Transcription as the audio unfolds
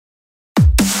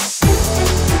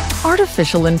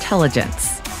artificial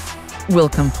intelligence will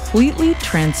completely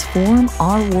transform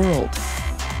our world.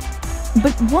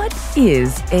 But what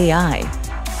is AI?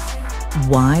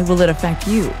 Why will it affect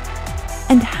you?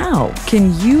 And how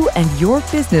can you and your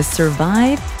business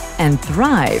survive and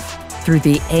thrive through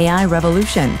the AI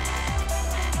revolution?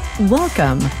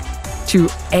 Welcome to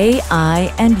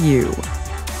AI and You.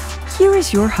 Here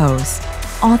is your host,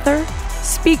 author,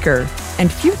 speaker,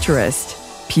 and futurist,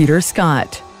 Peter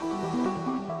Scott.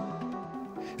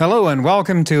 Hello and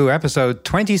welcome to episode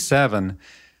 27.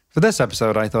 For this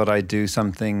episode, I thought I'd do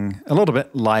something a little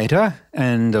bit lighter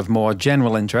and of more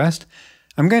general interest.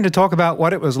 I'm going to talk about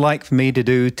what it was like for me to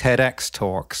do TEDx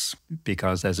talks,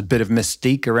 because there's a bit of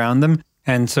mystique around them.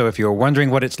 And so if you're wondering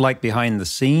what it's like behind the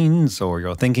scenes, or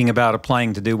you're thinking about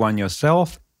applying to do one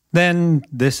yourself, then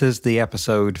this is the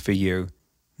episode for you.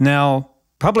 Now,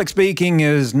 public speaking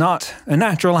is not a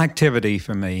natural activity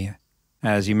for me.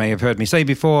 As you may have heard me say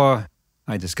before,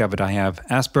 I discovered I have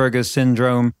Asperger's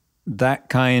syndrome. That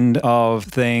kind of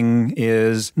thing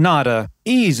is not an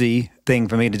easy thing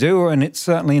for me to do, and it's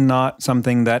certainly not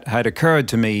something that had occurred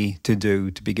to me to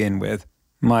do to begin with.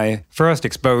 My first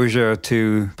exposure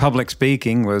to public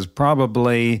speaking was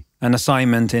probably an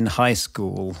assignment in high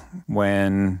school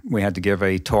when we had to give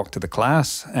a talk to the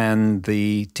class, and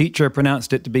the teacher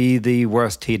pronounced it to be the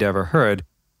worst he'd ever heard.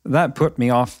 That put me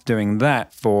off doing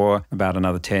that for about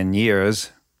another 10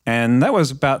 years. And that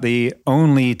was about the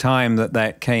only time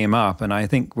that came up. And I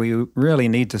think we really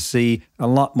need to see a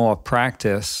lot more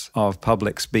practice of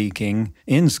public speaking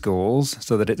in schools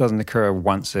so that it doesn't occur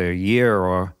once a year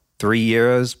or 3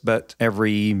 years, but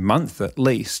every month at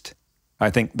least. I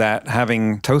think that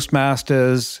having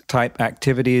Toastmasters type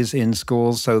activities in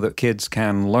schools so that kids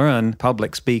can learn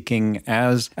public speaking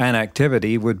as an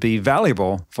activity would be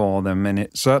valuable for them. And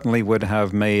it certainly would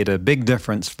have made a big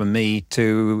difference for me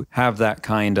to have that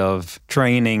kind of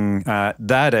training at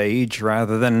that age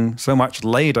rather than so much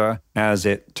later as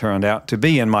it turned out to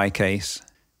be in my case.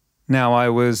 Now, I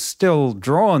was still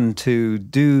drawn to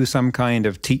do some kind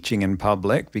of teaching in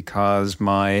public because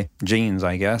my genes,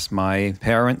 I guess, my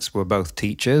parents were both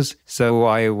teachers. So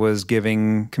I was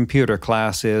giving computer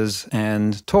classes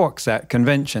and talks at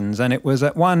conventions. And it was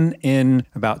at one in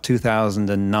about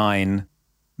 2009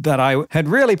 that I had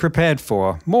really prepared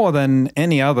for more than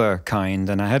any other kind.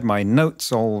 And I had my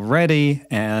notes all ready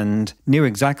and knew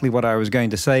exactly what I was going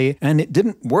to say. And it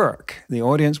didn't work. The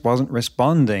audience wasn't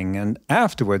responding. And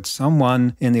afterwards,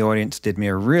 someone in the audience did me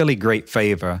a really great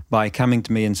favor by coming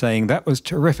to me and saying, that was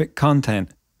terrific content,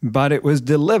 but it was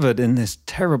delivered in this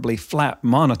terribly flat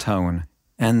monotone.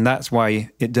 And that's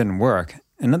why it didn't work.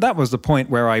 And that was the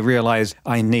point where I realized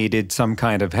I needed some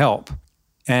kind of help.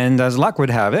 And as luck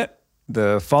would have it,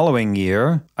 the following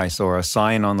year, I saw a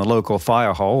sign on the local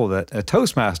fire hall that a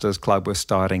Toastmasters club was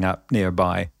starting up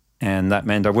nearby. And that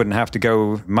meant I wouldn't have to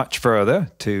go much further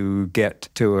to get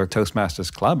to a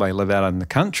Toastmasters club. I live out in the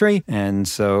country, and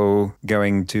so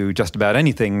going to just about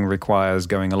anything requires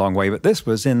going a long way. But this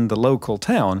was in the local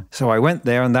town. So I went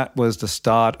there, and that was the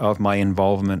start of my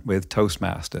involvement with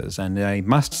Toastmasters. And I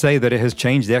must say that it has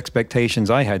changed the expectations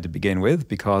I had to begin with,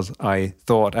 because I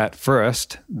thought at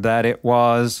first that it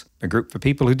was a group for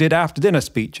people who did after-dinner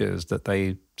speeches, that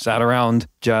they sat around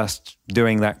just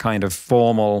doing that kind of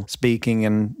formal speaking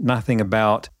and nothing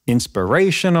about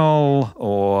inspirational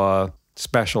or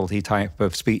specialty type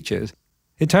of speeches.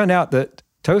 It turned out that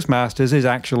Toastmasters is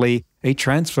actually a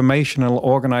transformational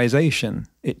organization.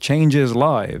 It changes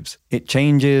lives. It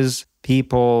changes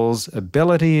people's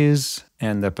abilities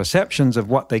and their perceptions of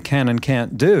what they can and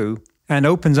can't do, and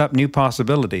opens up new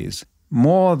possibilities.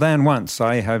 More than once,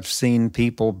 I have seen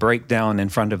people break down in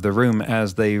front of the room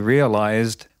as they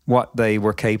realized what they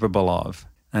were capable of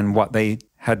and what they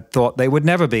had thought they would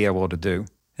never be able to do.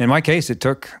 In my case, it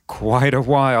took quite a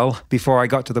while before I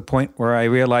got to the point where I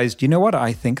realized, you know what,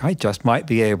 I think I just might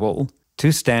be able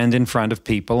to stand in front of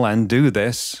people and do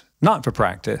this, not for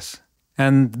practice.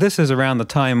 And this is around the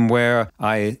time where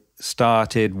I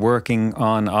started working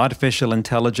on artificial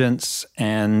intelligence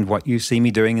and what you see me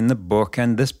doing in the book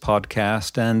and this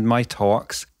podcast and my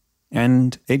talks.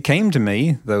 And it came to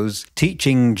me, those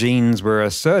teaching genes were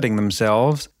asserting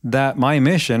themselves, that my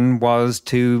mission was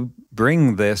to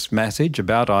bring this message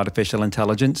about artificial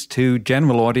intelligence to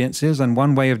general audiences, and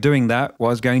one way of doing that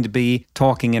was going to be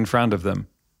talking in front of them.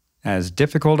 As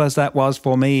difficult as that was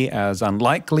for me, as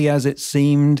unlikely as it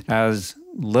seemed, as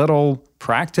little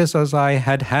practice as I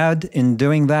had had in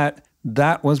doing that,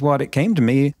 that was what it came to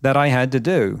me that I had to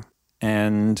do.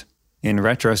 And in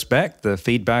retrospect, the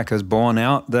feedback has borne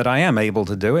out that I am able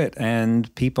to do it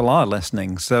and people are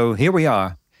listening. So here we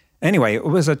are. Anyway, it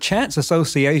was a chance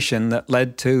association that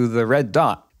led to the red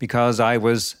dot, because I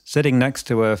was sitting next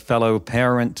to a fellow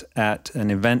parent at an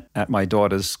event at my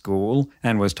daughter's school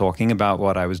and was talking about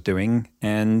what I was doing.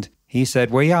 And he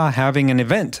said, we are having an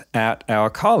event at our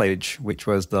college, which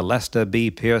was the Lester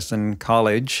B. Pearson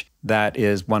College. That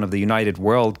is one of the United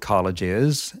World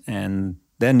Colleges, and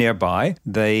they're nearby.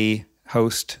 They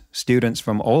host students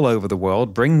from all over the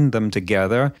world, bring them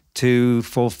together to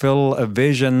fulfill a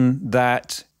vision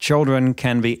that children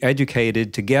can be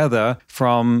educated together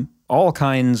from all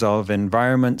kinds of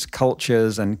environments,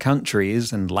 cultures, and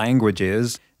countries and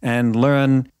languages, and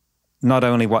learn not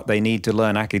only what they need to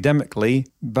learn academically,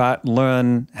 but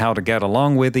learn how to get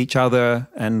along with each other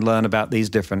and learn about these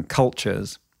different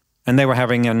cultures. And they were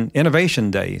having an innovation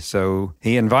day, so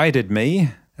he invited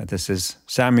me. This is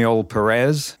Samuel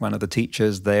Perez, one of the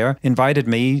teachers there, invited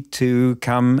me to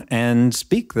come and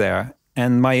speak there.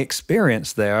 And my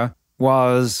experience there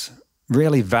was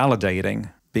really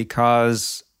validating,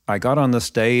 because I got on the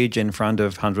stage in front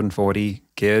of 140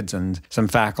 kids and some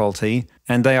faculty,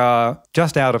 and they are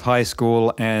just out of high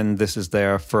school, and this is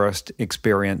their first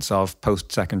experience of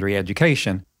post-secondary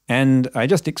education. And I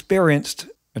just experienced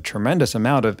a tremendous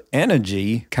amount of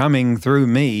energy coming through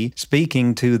me,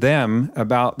 speaking to them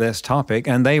about this topic,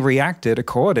 and they reacted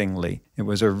accordingly. It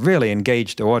was a really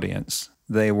engaged audience.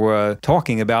 They were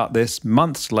talking about this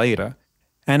months later.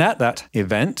 And at that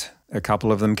event, a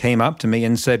couple of them came up to me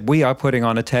and said, we are putting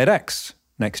on a TEDx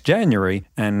next January,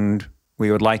 and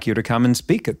we would like you to come and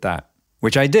speak at that,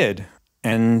 which I did.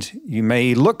 And you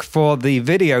may look for the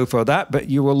video for that, but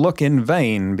you will look in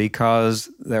vain, because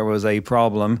there was a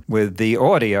problem with the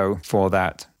audio for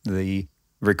that. The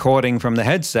recording from the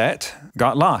headset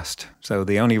got lost. So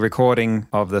the only recording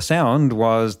of the sound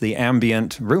was the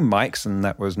ambient room mics, and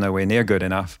that was nowhere near good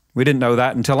enough. We didn't know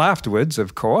that until afterwards,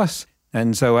 of course.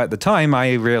 And so at the time,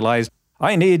 I realized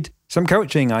I need some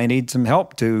coaching. I need some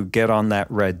help to get on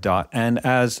that red dot. And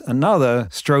as another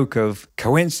stroke of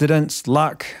coincidence,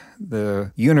 luck,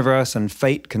 the universe and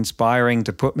fate conspiring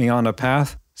to put me on a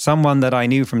path, someone that I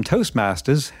knew from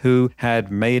Toastmasters who had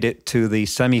made it to the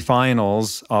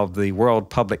semifinals of the World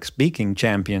Public Speaking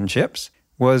Championships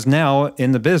was now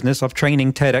in the business of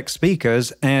training TEDx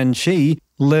speakers, and she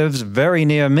lives very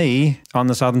near me on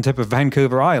the southern tip of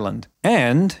Vancouver Island.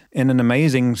 And in an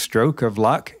amazing stroke of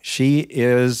luck, she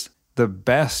is the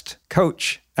best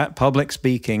coach at public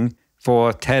speaking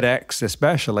for TEDx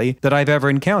especially that I've ever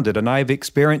encountered. And I've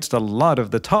experienced a lot of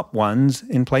the top ones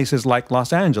in places like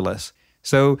Los Angeles.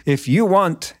 So if you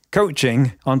want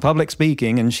coaching on public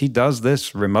speaking, and she does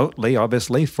this remotely,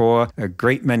 obviously, for a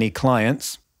great many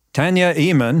clients, Tanya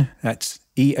Ehman, that's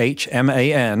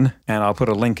E-H-M-A-N, and I'll put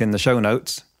a link in the show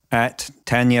notes, at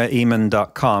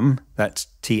tanyaehman.com, that's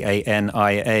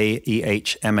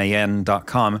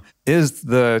TANIAEHMAN.com, is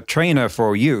the trainer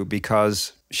for you,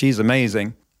 because she's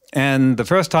amazing. And the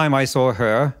first time I saw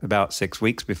her, about 6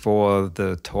 weeks before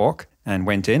the talk, and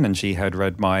went in, and she had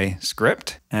read my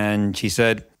script, and she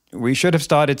said, we should have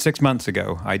started 6 months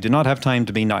ago. I do not have time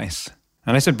to be nice.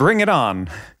 And I said, bring it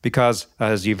on, because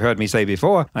as you've heard me say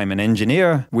before, I'm an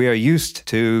engineer. We are used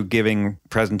to giving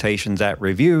presentations at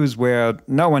reviews where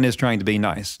no one is trying to be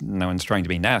nice. No one's trying to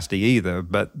be nasty either,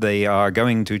 but they are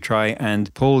going to try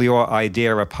and pull your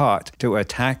idea apart to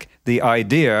attack the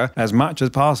idea as much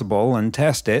as possible and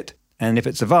test it. And if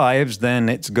it survives, then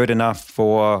it's good enough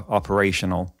for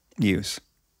operational use.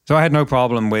 So I had no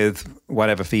problem with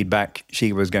whatever feedback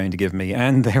she was going to give me,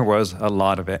 and there was a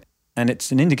lot of it. And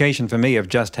it's an indication for me of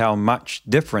just how much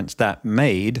difference that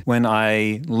made when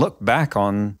I look back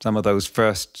on some of those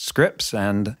first scripts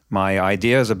and my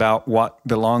ideas about what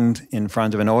belonged in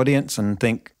front of an audience and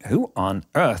think, who on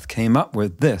earth came up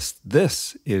with this?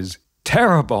 This is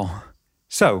terrible.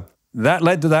 So that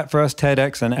led to that first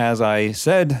TEDx. And as I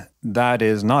said, that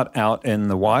is not out in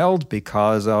the wild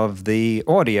because of the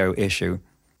audio issue.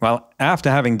 Well,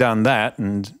 after having done that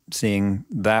and seeing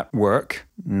that work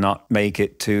not make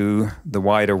it to the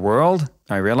wider world,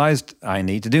 I realized I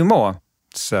need to do more.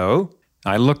 So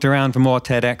I looked around for more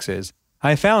TEDx's.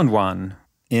 I found one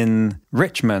in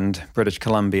Richmond, British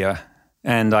Columbia,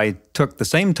 and I took the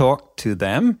same talk to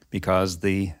them because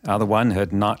the other one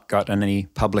had not gotten any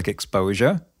public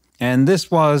exposure. And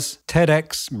this was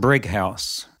TEDx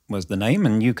Brighouse was the name,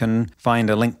 and you can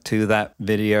find a link to that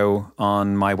video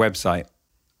on my website.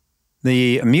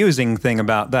 The amusing thing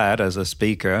about that as a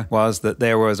speaker was that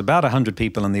there was about 100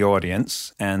 people in the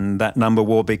audience, and that number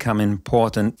will become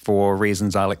important for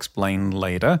reasons I'll explain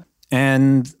later.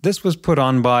 And this was put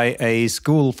on by a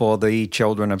school for the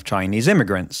children of Chinese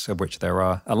immigrants, of which there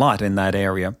are a lot in that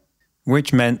area,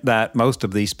 which meant that most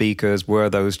of the speakers were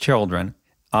those children.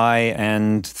 I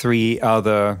and 3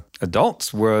 other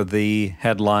adults were the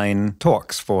headline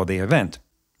talks for the event.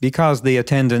 Because the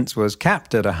attendance was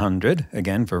capped at 100,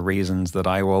 again for reasons that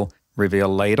I will reveal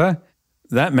later,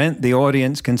 that meant the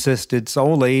audience consisted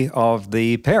solely of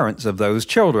the parents of those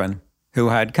children who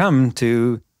had come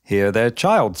to hear their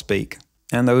child speak.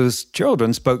 And those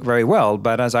children spoke very well,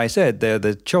 but as I said, they're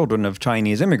the children of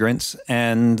Chinese immigrants,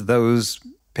 and those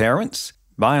parents,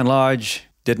 by and large,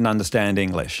 didn't understand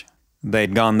English.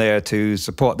 They'd gone there to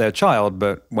support their child,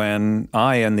 but when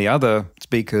I and the other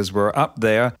speakers were up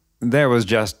there was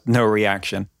just no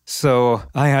reaction. So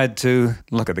I had to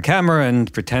look at the camera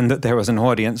and pretend that there was an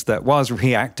audience that was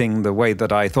reacting the way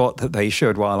that I thought that they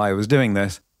should while I was doing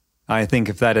this. I think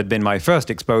if that had been my first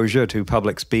exposure to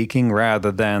public speaking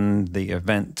rather than the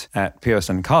event at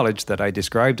Pearson College that I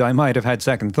described, I might have had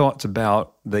second thoughts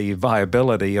about the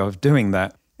viability of doing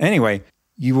that. Anyway,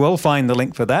 you will find the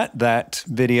link for that. That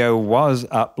video was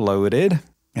uploaded.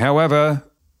 However,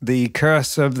 the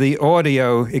curse of the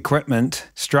audio equipment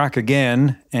struck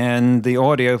again, and the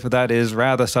audio for that is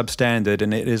rather substandard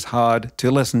and it is hard to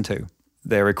listen to.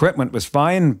 Their equipment was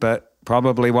fine, but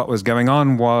probably what was going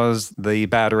on was the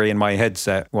battery in my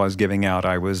headset was giving out.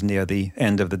 I was near the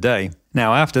end of the day.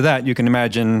 Now, after that, you can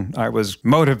imagine I was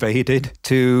motivated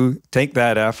to take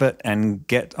that effort and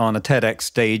get on a TEDx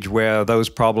stage where those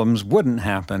problems wouldn't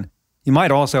happen. You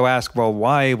might also ask, well,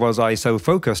 why was I so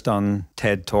focused on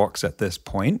TED Talks at this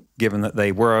point, given that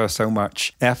they were so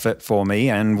much effort for me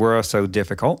and were so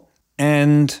difficult?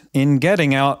 And in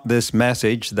getting out this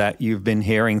message that you've been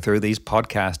hearing through these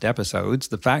podcast episodes,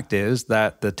 the fact is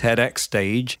that the TEDx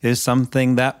stage is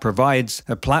something that provides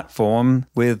a platform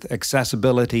with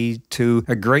accessibility to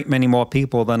a great many more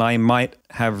people than I might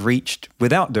have reached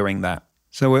without doing that.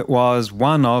 So it was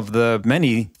one of the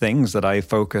many things that I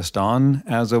focused on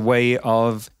as a way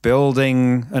of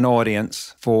building an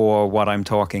audience for what I'm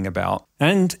talking about.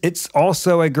 And it's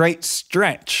also a great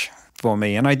stretch for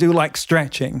me, and I do like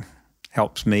stretching.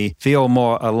 Helps me feel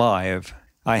more alive.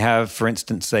 I have, for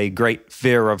instance, a great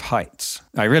fear of heights.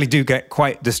 I really do get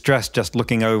quite distressed just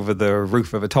looking over the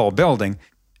roof of a tall building.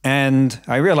 And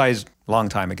I realized a long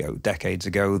time ago, decades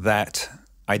ago, that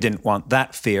I didn't want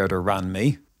that fear to run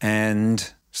me.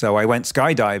 And so I went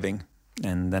skydiving,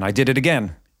 and then I did it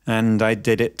again. And I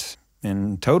did it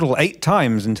in total 8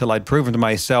 times until I'd proven to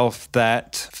myself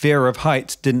that fear of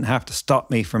heights didn't have to stop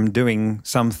me from doing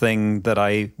something that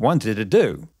I wanted to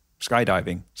do.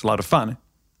 Skydiving. It's a lot of fun, at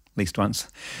least once.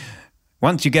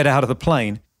 Once you get out of the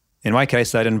plane, in my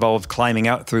case, that involved climbing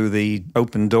out through the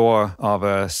open door of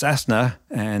a Cessna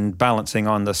and balancing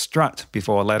on the strut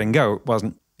before letting go. It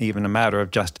wasn't even a matter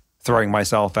of just throwing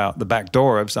myself out the back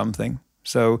door of something.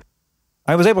 So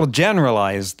I was able to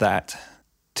generalize that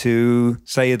to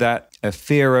say that a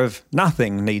fear of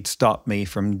nothing need stop me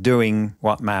from doing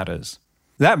what matters.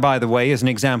 That, by the way, is an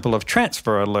example of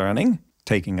transfer learning,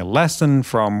 taking a lesson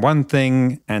from one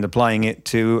thing and applying it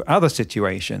to other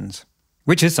situations,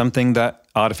 which is something that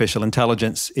artificial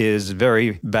intelligence is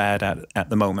very bad at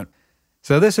the moment.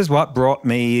 So this is what brought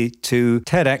me to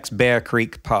TEDx Bear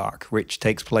Creek Park, which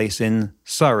takes place in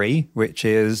Surrey, which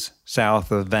is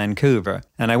south of Vancouver.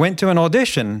 And I went to an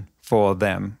audition for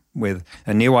them with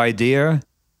a new idea,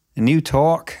 a new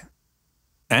talk,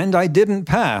 and I didn't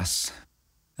pass.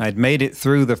 I'd made it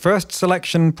through the first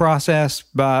selection process,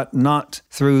 but not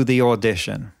through the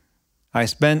audition. I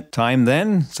spent time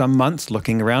then, some months,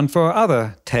 looking around for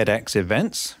other TEDx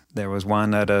events. There was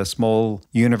one at a small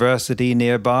university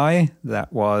nearby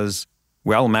that was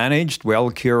well-managed,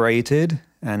 well-curated,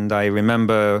 and I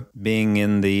remember being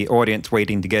in the audience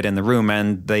waiting to get in the room,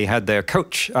 and they had their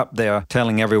coach up there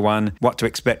telling everyone what to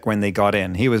expect when they got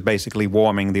in. He was basically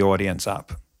warming the audience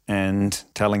up and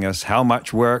telling us how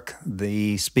much work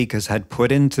the speakers had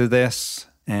put into this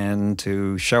and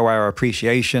to show our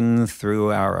appreciation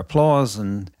through our applause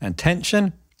and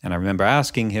tension. And I remember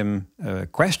asking him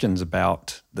questions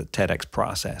about the TEDx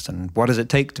process and what does it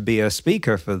take to be a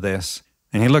speaker for this?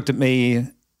 And he looked at me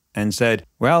and said,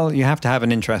 well, you have to have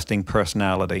an interesting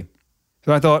personality.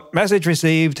 So I thought, message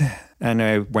received, and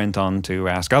I went on to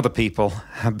ask other people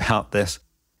about this.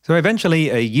 So eventually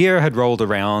a year had rolled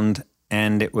around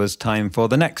and it was time for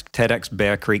the next TEDx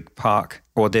Bear Creek Park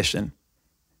audition.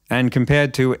 And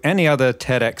compared to any other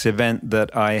TEDx event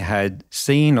that I had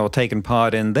seen or taken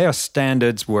part in, their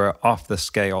standards were off the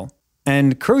scale.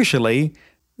 And crucially,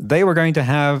 they were going to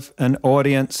have an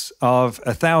audience of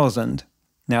 1,000.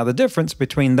 Now, the difference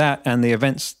between that and the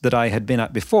events that I had been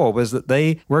at before was that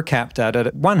they were capped at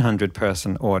a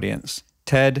 100-person audience.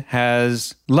 TED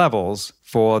has levels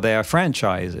for their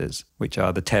franchises, which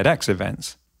are the TEDx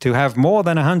events. to have more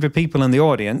than 100 people in the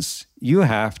audience, you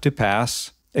have to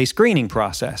pass a screening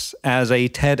process as a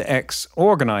TEDx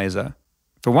organizer.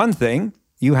 For one thing,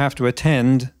 you have to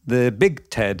attend the Big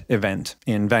TED event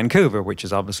in Vancouver, which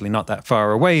is obviously not that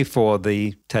far away for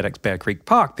the TEDx Bear Creek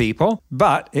Park people,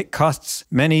 but it costs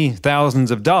many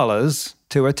thousands of dollars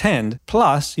to attend.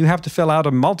 Plus, you have to fill out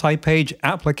a multi-page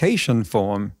application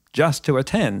form just to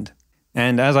attend.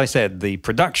 And as I said, the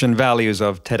production values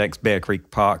of TEDx Bear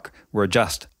Creek Park were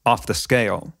just off the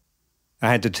scale. I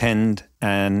had to attend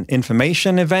an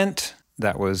information event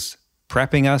that was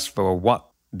prepping us for what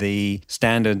the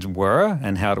standards were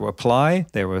and how to apply.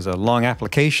 There was a long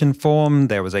application form,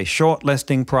 there was a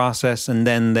shortlisting process, and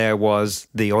then there was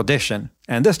the audition.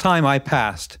 And this time I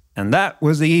passed. And that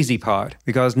was the easy part,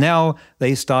 because now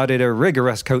they started a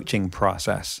rigorous coaching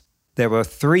process. There were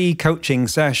 3 coaching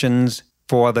sessions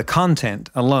for the content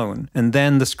alone, and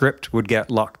then the script would get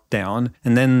locked down,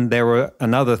 and then there were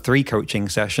another 3 coaching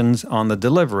sessions on the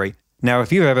delivery. Now,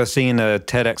 if you've ever seen a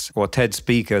TEDx or TED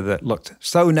speaker that looked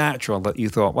so natural that you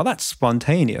thought, well, that's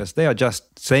spontaneous. They are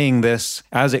just saying this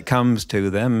as it comes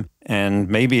to them. And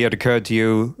maybe it occurred to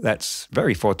you that's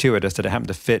very fortuitous that it happened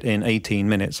to fit in 18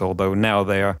 minutes, although now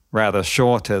they are rather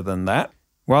shorter than that.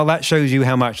 Well, that shows you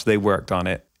how much they worked on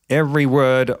it. Every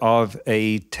word of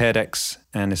a TEDx,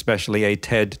 and especially a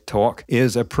TED talk,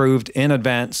 is approved in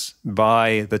advance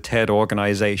by the TED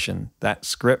organization. That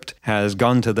script has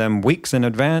gone to them weeks in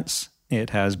advance.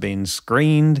 It has been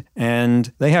screened,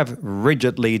 and they have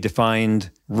rigidly defined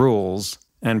rules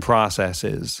and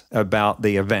processes about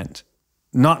the event.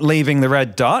 Not leaving the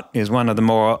red dot is one of the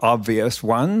more obvious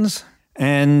ones,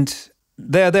 and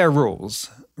they're their rules,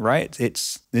 right?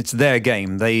 It's their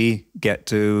game. They get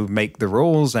to make the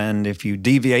rules, and if you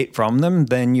deviate from them,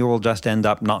 then you will just end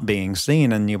up not being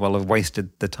seen, and you will have wasted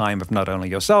the time of not only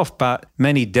yourself, but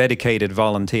many dedicated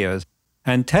volunteers.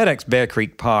 And TEDx Bear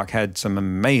Creek Park had some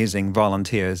amazing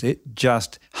volunteers. It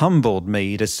just humbled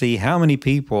me to see how many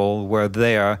people were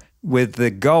there with the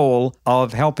goal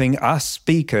of helping us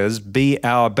speakers be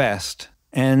our best.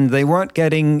 And they weren't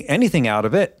getting anything out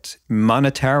of it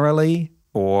monetarily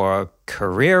or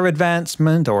career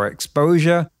advancement or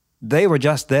exposure. They were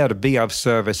just there to be of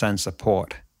service and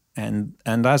support. And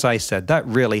as I said, that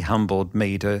really humbled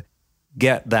me to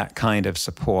get that kind of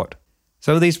support.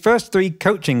 So these first 3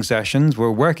 coaching sessions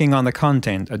were working on the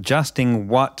content, adjusting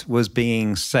what was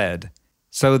being said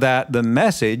so that the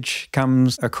message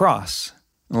comes across.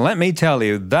 Let me tell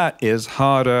you, that is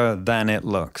harder than it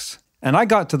looks. And I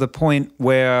got to the point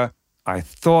where I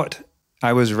thought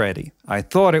I was ready. I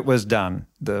thought it was done.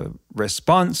 The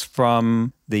response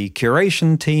from the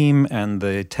curation team and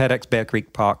the TEDx Bear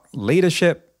Creek Park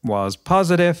leadership was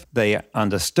positive. They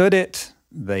understood it.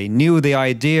 They knew the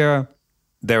idea.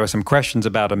 There were some questions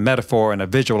about a metaphor and a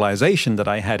visualization that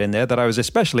I had in there that I was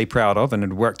especially proud of and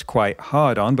had worked quite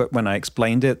hard on, but when I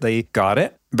explained it, they got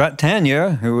it. But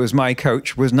Tanya, who was my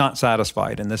coach, was not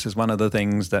satisfied, and this is one of the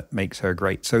things that makes her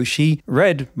great. So she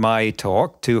read my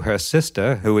talk to her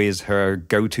sister, who is her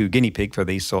go-to guinea pig for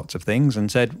these sorts of things, and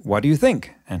said, "What do you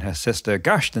think?" And her sister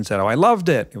gushed and said, "Oh, I loved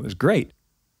it. It was great."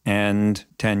 And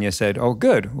Tanya said, "Oh,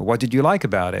 good. Well, what did you like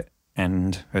about it?"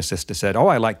 And her sister said, "Oh,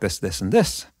 I like this, this, and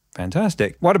this."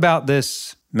 Fantastic. What about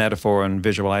this metaphor and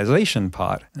visualization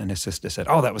part? And his sister said,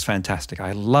 "Oh, that was fantastic.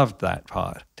 I loved that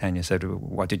part." Tanya said,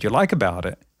 "What did you like about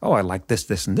it?" "Oh, I like this,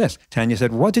 this, and this." Tanya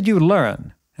said, "What did you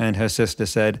learn?" And her sister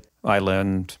said, "I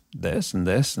learned this and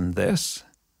this and this."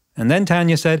 And then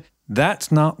Tanya said,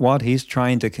 "That's not what he's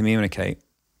trying to communicate."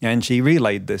 And she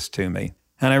relayed this to me.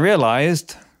 And I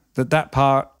realized that that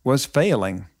part was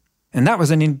failing. And that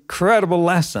was an incredible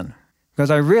lesson,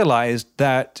 because I realized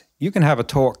that you can have a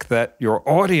talk that your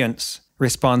audience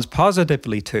responds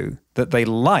positively to, that they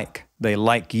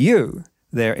like you,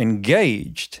 they're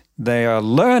engaged, they are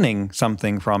learning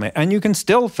something from it, and you can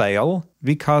still fail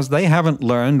because they haven't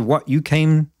learned what you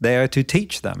came there to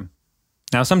teach them.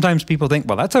 Now, sometimes people think,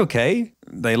 well, that's okay.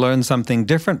 They learn something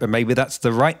different, but maybe that's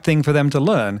the right thing for them to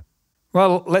learn.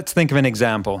 Well, let's think of an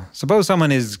example. Suppose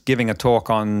someone is giving a talk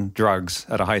on drugs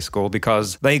at a high school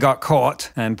because they got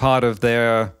caught, and part of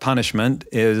their punishment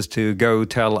is to go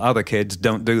tell other kids,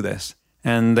 don't do this.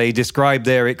 And they describe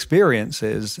their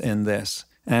experiences in this.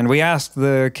 And we ask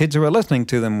the kids who are listening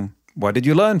to them, what did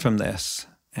you learn from this?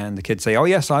 And the kids say, oh,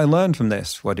 yes, I learned from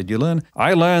this. What did you learn?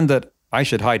 I learned that I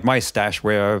should hide my stash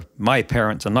where my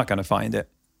parents are not going to find it.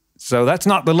 So that's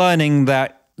not the learning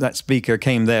that that speaker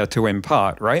came there to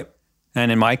impart, right? And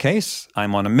in my case,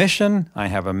 I'm on a mission, I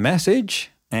have a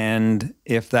message, and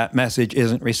if that message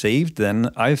isn't received, then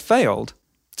I've failed.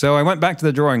 So I went back to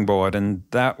the drawing board, and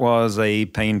that was a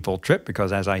painful trip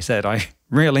because, as I said, I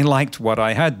really liked what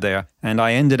I had there. And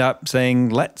I ended up saying,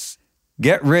 let's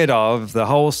get rid of the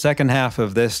whole second half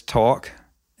of this talk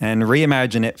and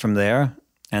reimagine it from there.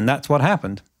 And that's what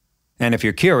happened. And if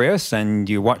you're curious and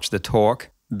you watch the talk,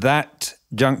 that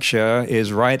juncture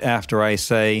is right after I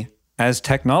say, as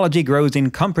technology grows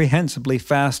incomprehensibly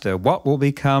faster, what will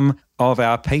become of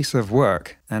our pace of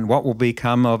work and what will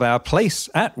become of our place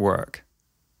at work?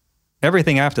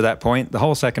 Everything after that point, the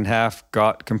whole second half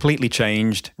got completely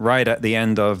changed right at the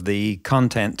end of the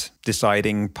content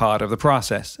deciding part of the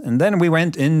process. And then we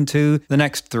went into the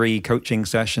next 3 coaching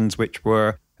sessions, which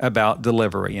were about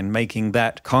delivery and making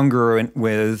that congruent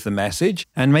with the message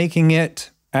and making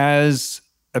it as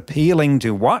appealing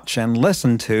to watch and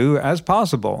listen to as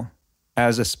possible.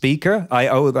 As a speaker, I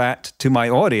owe that to my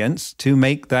audience to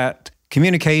make that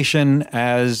communication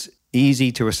as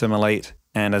easy to assimilate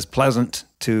and as pleasant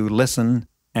to listen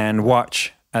and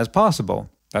watch as possible.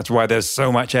 That's why there's so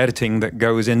much editing that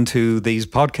goes into these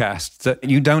podcasts that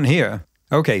you don't hear.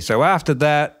 Okay, so after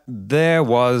that, there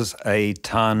was a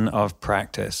ton of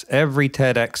practice. Every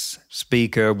TEDx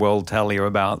speaker will tell you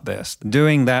about this.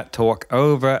 Doing that talk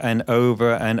over and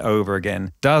over and over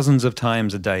again, dozens of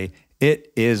times a day.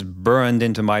 It is burned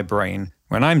into my brain.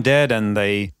 When I'm dead and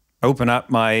they open up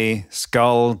my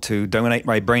skull to donate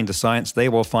my brain to science, they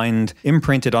will find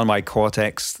imprinted on my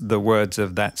cortex the words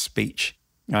of that speech.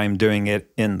 I'm doing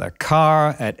it in the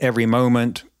car at every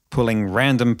moment, pulling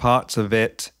random parts of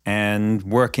it and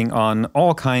working on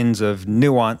all kinds of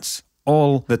nuance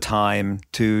all the time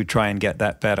to try and get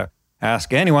that better.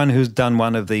 Ask anyone who's done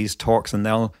one of these talks and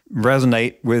they'll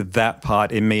resonate with that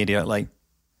part immediately.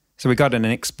 So we got an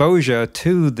exposure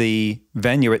to the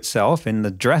venue itself in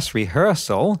the dress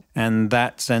rehearsal, and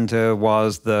that center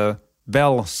was the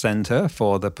Bell Center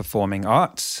for the Performing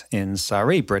Arts in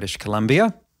Surrey, British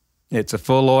Columbia. It's a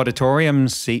full auditorium,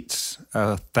 seats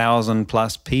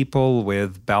 1,000+ people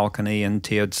with balcony and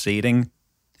tiered seating.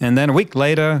 And then a week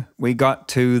later, we got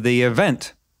to the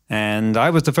event, and I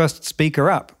was the first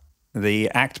speaker up. The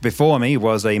act before me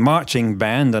was a marching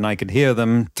band, and I could hear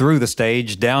them through the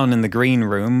stage down in the green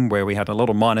room where we had a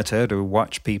little monitor to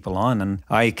watch people on. And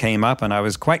I came up and I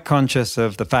was quite conscious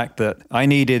of the fact that I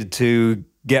needed to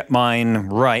get mine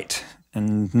right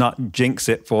and not jinx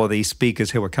it for the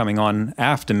speakers who were coming on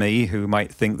after me, who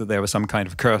might think that there was some kind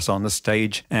of curse on the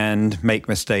stage and make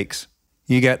mistakes.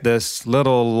 You get this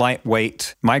little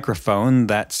lightweight microphone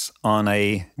that's on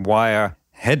a wire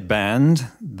headband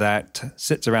that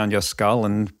sits around your skull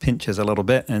and pinches a little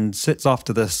bit and sits off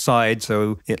to the side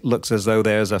so it looks as though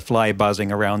there's a fly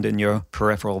buzzing around in your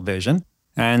peripheral vision.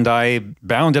 And I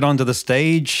bounded onto the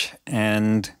stage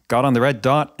and got on the red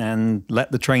dot and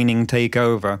let the training take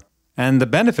over. And the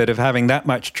benefit of having that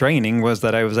much training was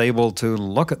that I was able to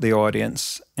look at the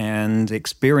audience and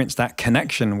experience that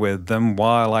connection with them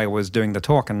while I was doing the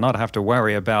talk and not have to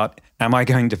worry about, am I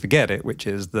going to forget it, which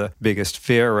is the biggest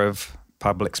fear of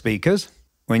public speakers.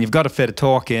 When you've got to fit a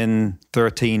talk in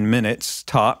 13 minutes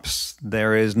tops,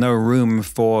 there is no room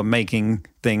for making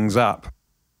things up.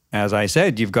 As I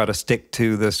said, you've got to stick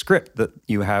to the script that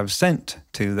you have sent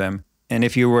to them. And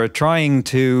if you were trying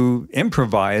to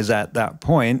improvise at that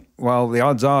point, well, the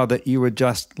odds are that you would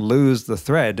just lose the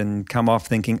thread and come off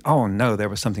thinking, oh no, there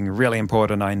was something really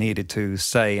important I needed to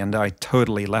say and I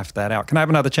totally left that out. Can I have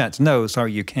another chance? No,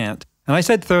 sorry, you can't. And I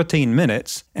said 13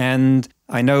 minutes, and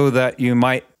I know that you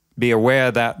might be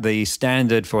aware that the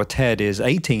standard for TED is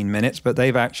 18 minutes, but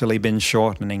they've actually been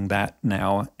shortening that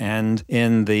now. And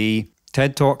in the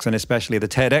TED Talks, and especially the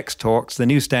TEDx Talks, the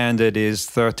new standard is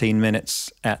 13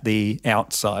 minutes at the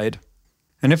outside.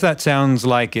 And if that sounds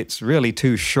like it's really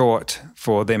too short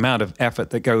for the amount of effort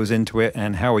that goes into it,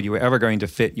 and how are you ever going to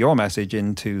fit your message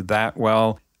into that?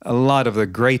 Well, a lot of the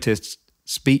greatest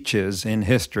speeches in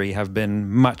history have been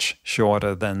much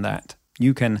shorter than that.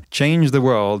 You can change the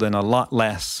world in a lot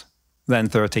less than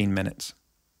 13 minutes.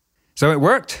 So it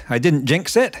worked. I didn't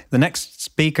jinx it. The next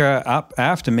speaker up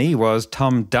after me was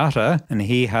Tom Dutter, and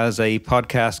he has a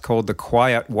podcast called The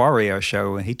Quiet Warrior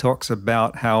Show. He talks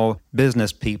about how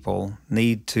business people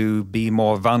need to be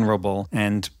more vulnerable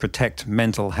and protect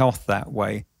mental health that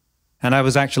way. And I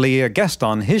was actually a guest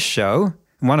on his show.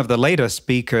 One of the later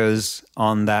speakers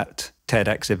on that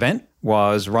TEDx event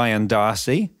was Ryan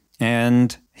Darcy,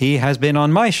 and he has been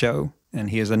on my show, and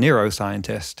he is a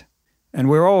neuroscientist. And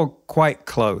we're all quite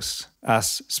close,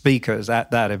 us speakers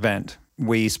at that event.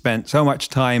 We spent so much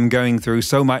time going through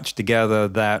so much together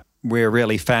that we're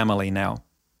really family now.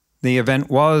 The event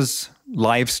was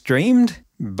live streamed,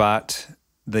 but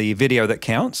the video that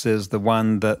counts is the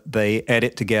one that they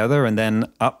edit together and then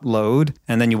upload,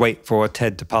 and then you wait for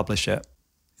TED to publish it.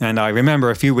 And I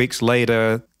remember a few weeks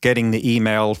later getting the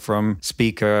email from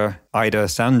speaker Ida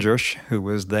Sandrush, who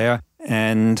was there,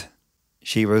 and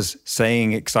she was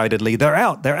saying excitedly, they're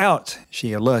out.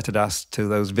 She alerted us to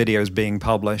those videos being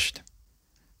published.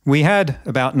 We had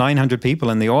about 900 people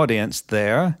in the audience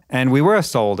there, and we were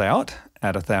sold out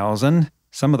at 1,000.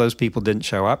 Some of those people didn't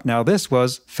show up. Now, this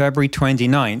was February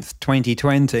 29th,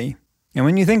 2020. And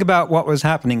when you think about what was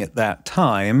happening at that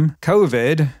time,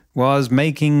 COVID was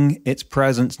making its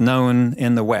presence known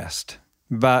in the West.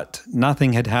 But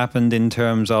nothing had happened in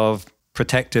terms of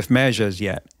protective measures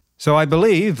yet. So I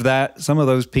believe that some of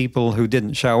those people who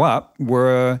didn't show up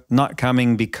were not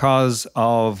coming because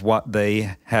of what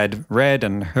they had read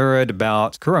and heard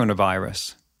about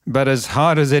coronavirus. But as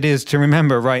hard as it is to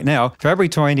remember right now, February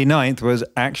 29th was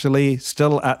actually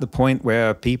still at the point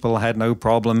where people had no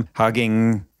problem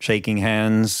hugging, shaking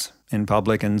hands in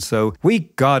public. And so we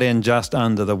got in just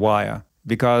under the wire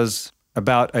because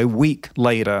about a week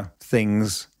later,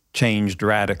 things changed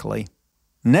radically.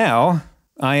 Now,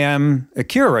 I am a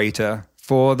curator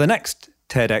for the next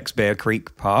TEDx Bear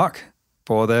Creek Park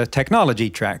for the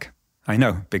technology track. I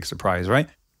know, big surprise, right?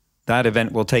 That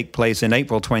event will take place in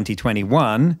April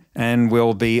 2021 and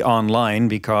will be online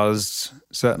because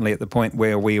certainly at the point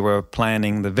where we were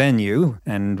planning the venue,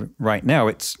 and right now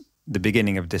it's the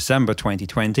beginning of December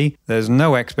 2020, there's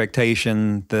no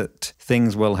expectation that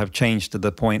things will have changed to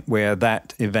the point where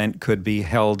that event could be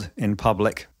held in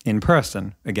public in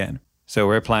person again. So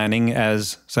we're planning,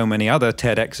 as so many other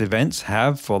TEDx events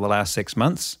have for the last 6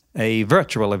 months, a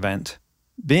virtual event.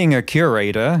 Being a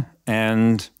curator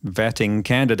and vetting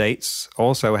candidates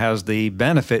also has the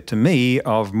benefit to me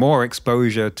of more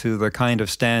exposure to the kind of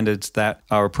standards that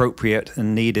are appropriate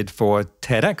and needed for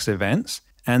TEDx events.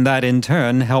 And that in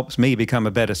turn helps me become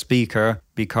a better speaker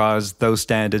because those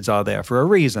standards are there for a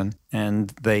reason and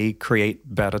they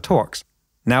create better talks.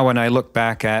 Now, when I look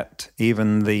back at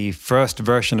even the first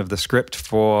version of the script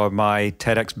for my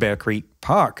TEDx Bear Creek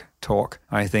Park talk,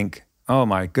 I think, oh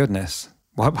my goodness,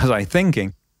 what was I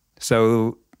thinking?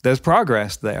 So there's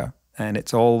progress there, and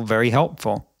it's all very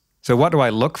helpful. So what do I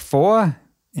look for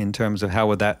in terms of how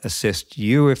would that assist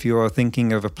you if you're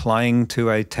thinking of applying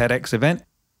to a TEDx event?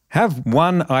 Have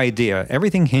one idea.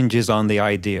 Everything hinges on the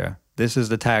idea. This is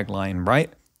the tagline,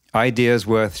 right? Ideas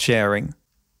worth sharing.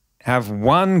 Have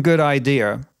one good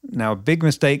idea. Now, a big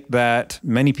mistake that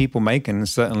many people make, and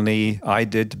certainly I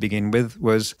did to begin with,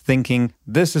 was thinking,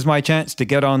 this is my chance to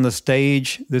get on the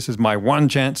stage. This is my one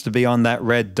chance to be on that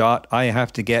red dot. I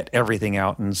have to get everything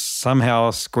out and somehow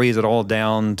squeeze it all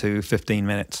down to 15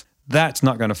 minutes. That's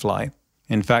not going to fly.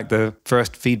 In fact, the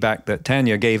first feedback that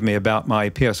Tanya gave me about my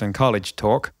Pearson College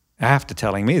talk, after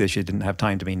telling me that she didn't have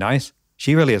time to be nice,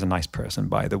 she really is a nice person,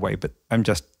 by the way, but I'm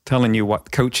just telling you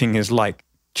what coaching is like.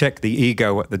 Check the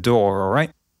ego at the door, all right?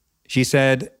 She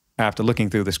said, after looking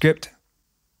through the script,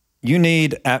 you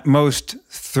need at most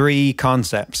 3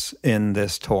 concepts in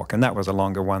this talk. And that was a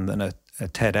longer one than a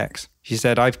TEDx. She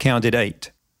said, I've counted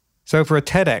 8. So for a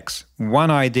TEDx,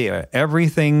 one idea,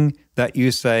 everything that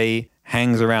you say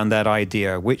hangs around that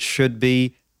idea, which should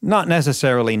be not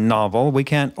necessarily novel. We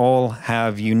can't all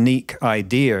have unique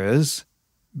ideas,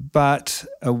 but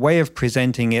a way of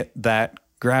presenting it that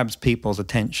grabs people's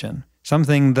attention.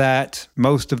 Something that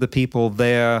most of the people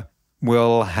there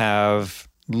will have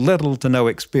little to no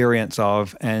experience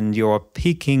of, and you're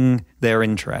piquing their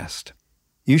interest.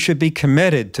 You should be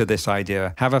committed to this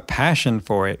idea, have a passion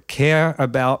for it, care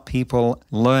about people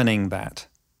learning that.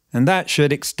 And that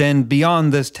should extend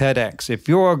beyond this TEDx. If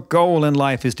your goal in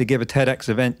life is to give a TEDx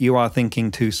event, you are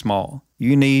thinking too small.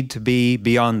 You need to be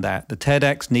beyond that. The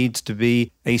TEDx needs to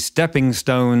be a stepping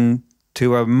stone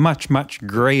to a much, much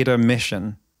greater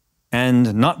mission.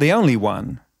 And not the only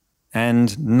one,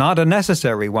 and not a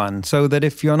necessary one, so that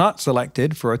if you're not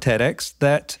selected for a TEDx,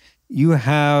 that you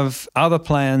have other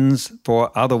plans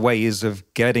for other ways of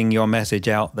getting your message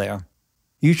out there.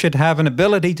 You should have an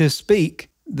ability to speak.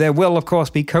 There will, of course,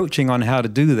 be coaching on how to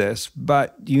do this,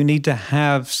 but you need to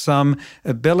have some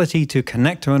ability to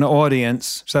connect to an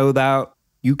audience so that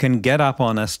you can get up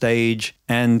on a stage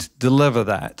and deliver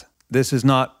that. This is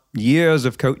not years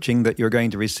of coaching that you're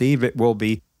going to receive. It will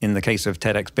be in the case of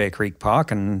TEDx Bear Creek Park,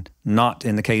 and not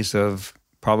in the case of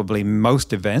probably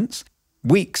most events,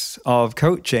 weeks of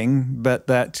coaching, but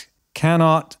that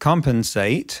cannot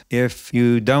compensate if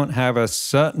you don't have a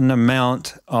certain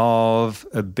amount of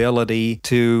ability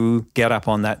to get up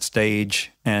on that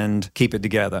stage and keep it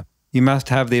together. You must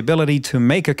have the ability to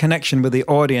make a connection with the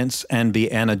audience and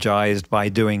be energized by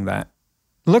doing that.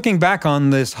 Looking back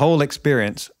on this whole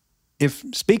experience, If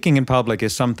speaking in public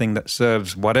is something that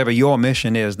serves whatever your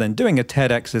mission is, then doing a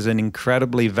TEDx is an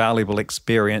incredibly valuable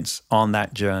experience on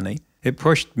that journey. It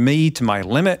pushed me to my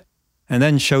limit and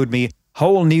then showed me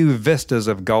whole new vistas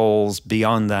of goals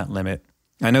beyond that limit.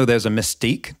 I know there's a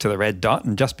mystique to the red dot,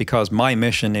 and just because my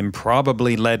mission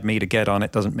improbably led me to get on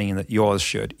it doesn't mean that yours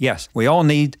should. Yes, we all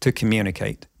need to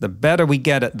communicate. The better we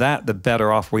get at that, the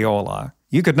better off we all are.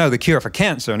 You could know the cure for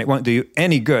cancer, and it won't do you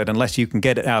any good unless you can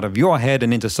get it out of your head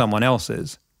and into someone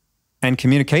else's. And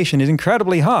communication is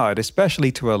incredibly hard,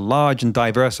 especially to a large and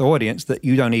diverse audience that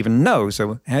you don't even know.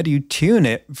 So how do you tune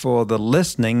it for the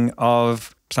listening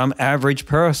of some average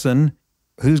person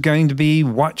who's going to be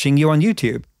watching you on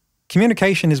YouTube?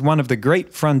 Communication is one of the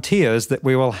great frontiers that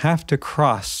we will have to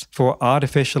cross for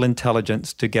artificial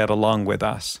intelligence to get along with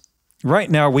us.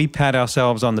 Right now, we pat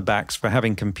ourselves on the backs for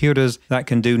having computers that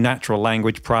can do natural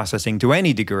language processing to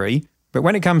any degree, but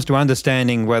when it comes to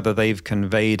understanding whether they've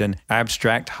conveyed an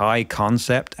abstract high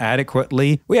concept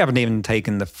adequately, we haven't even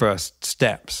taken the first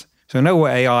steps. So no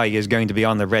AI is going to be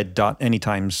on the red dot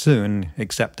anytime soon,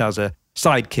 except as a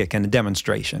sidekick and a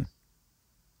demonstration.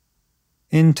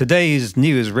 In today's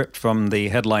news ripped from the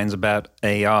headlines about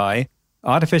AI,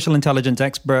 artificial intelligence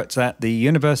experts at the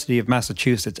University of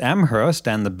Massachusetts Amherst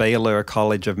and the Baylor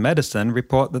College of Medicine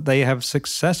report that they have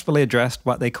successfully addressed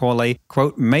what they call a,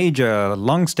 quote, major,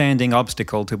 long-standing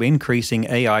obstacle to increasing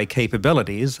AI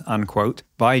capabilities, unquote,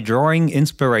 by drawing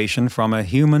inspiration from a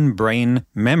human brain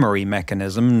memory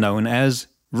mechanism known as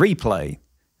replay.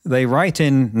 They write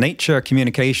in Nature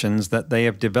Communications that they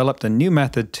have developed a new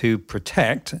method to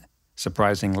protect,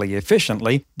 surprisingly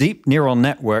efficiently, deep neural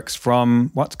networks from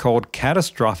what's called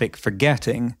catastrophic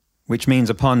forgetting, which means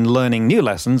upon learning new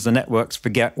lessons, the networks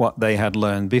forget what they had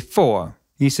learned before.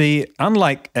 You see,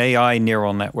 unlike AI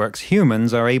neural networks,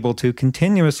 humans are able to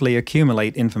continuously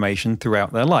accumulate information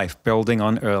throughout their life, building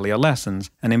on earlier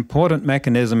lessons. An important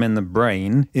mechanism in the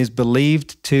brain is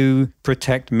believed to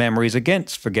protect memories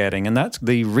against forgetting, and that's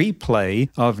the replay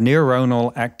of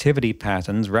neuronal activity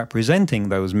patterns representing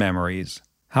those memories.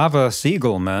 Hava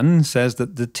Siegelman says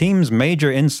that the team's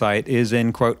major insight is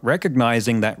in, quote,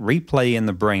 recognizing that replay in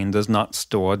the brain does not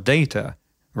store data.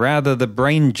 Rather, the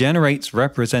brain generates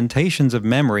representations of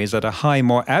memories at a high,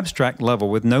 more abstract level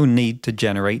with no need to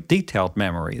generate detailed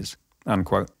memories,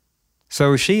 unquote.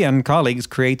 So she and colleagues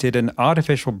created an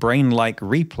artificial brain-like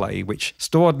replay which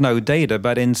stored no data,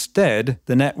 but instead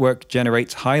the network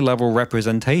generates high-level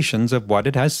representations of what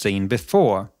it has seen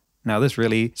before. Now, this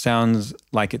really sounds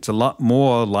like it's a lot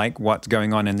more like what's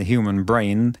going on in the human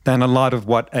brain than a lot of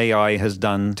what AI has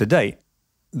done to date.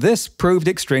 This proved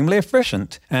extremely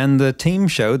efficient, and the team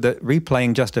showed that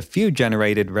replaying just a few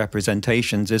generated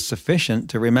representations is sufficient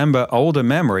to remember older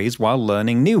memories while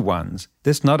learning new ones.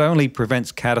 This not only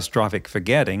prevents catastrophic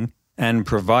forgetting and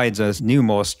provides a new,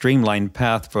 more streamlined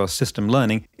path for system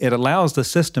learning, it allows the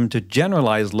system to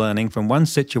generalize learning from one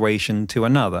situation to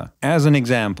another. As an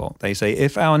example, they say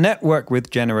if our network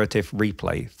with generative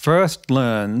replay first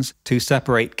learns to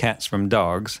separate cats from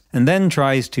dogs and then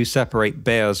tries to separate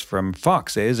bears from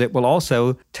foxes, it will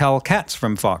also tell cats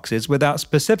from foxes without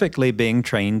specifically being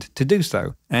trained to do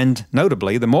so. And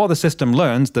notably, the more the system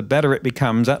learns, the better it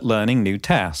becomes at learning new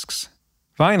tasks.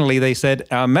 Finally, they said,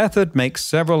 our method makes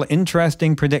several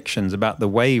interesting predictions about the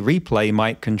way replay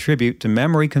might contribute to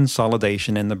memory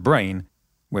consolidation in the brain.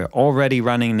 We're already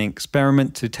running an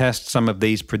experiment to test some of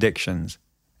these predictions.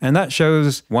 And that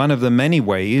shows one of the many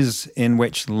ways in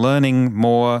which learning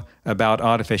more about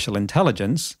artificial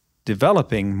intelligence,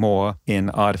 developing more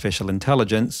in artificial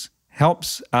intelligence,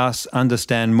 helps us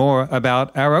understand more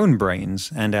about our own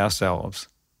brains and ourselves.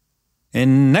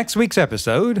 In next week's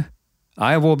episode,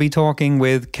 I will be talking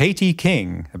with Katie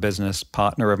King, a business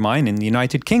partner of mine in the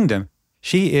United Kingdom.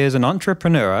 She is an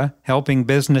entrepreneur helping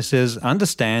businesses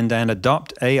understand and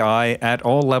adopt AI at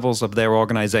all levels of their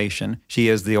organization. She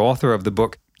is the author of the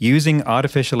book Using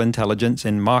Artificial Intelligence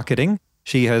in Marketing.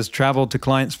 She has traveled to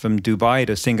clients from Dubai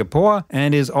to Singapore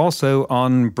and is also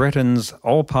on Britain's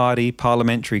all-party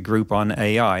parliamentary group on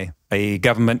AI, a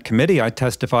government committee I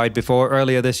testified before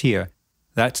earlier this year.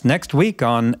 That's next week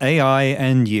on AI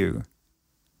and You.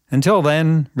 Until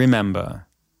then, remember,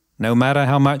 no matter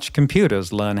how much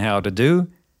computers learn how to do,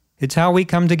 it's how we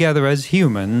come together as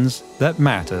humans that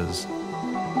matters.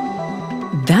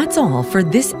 That's all for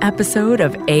this episode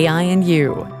of AI and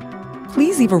You.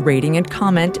 Please leave a rating and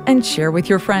comment and share with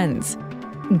your friends.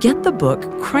 Get the book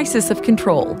Crisis of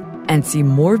Control and see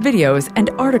more videos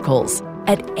and articles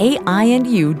at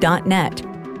aiandyou.net.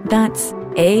 That's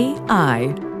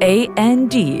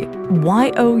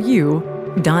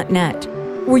aiandyou.net.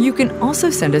 where you can also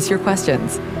send us your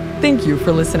questions. Thank you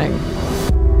for listening.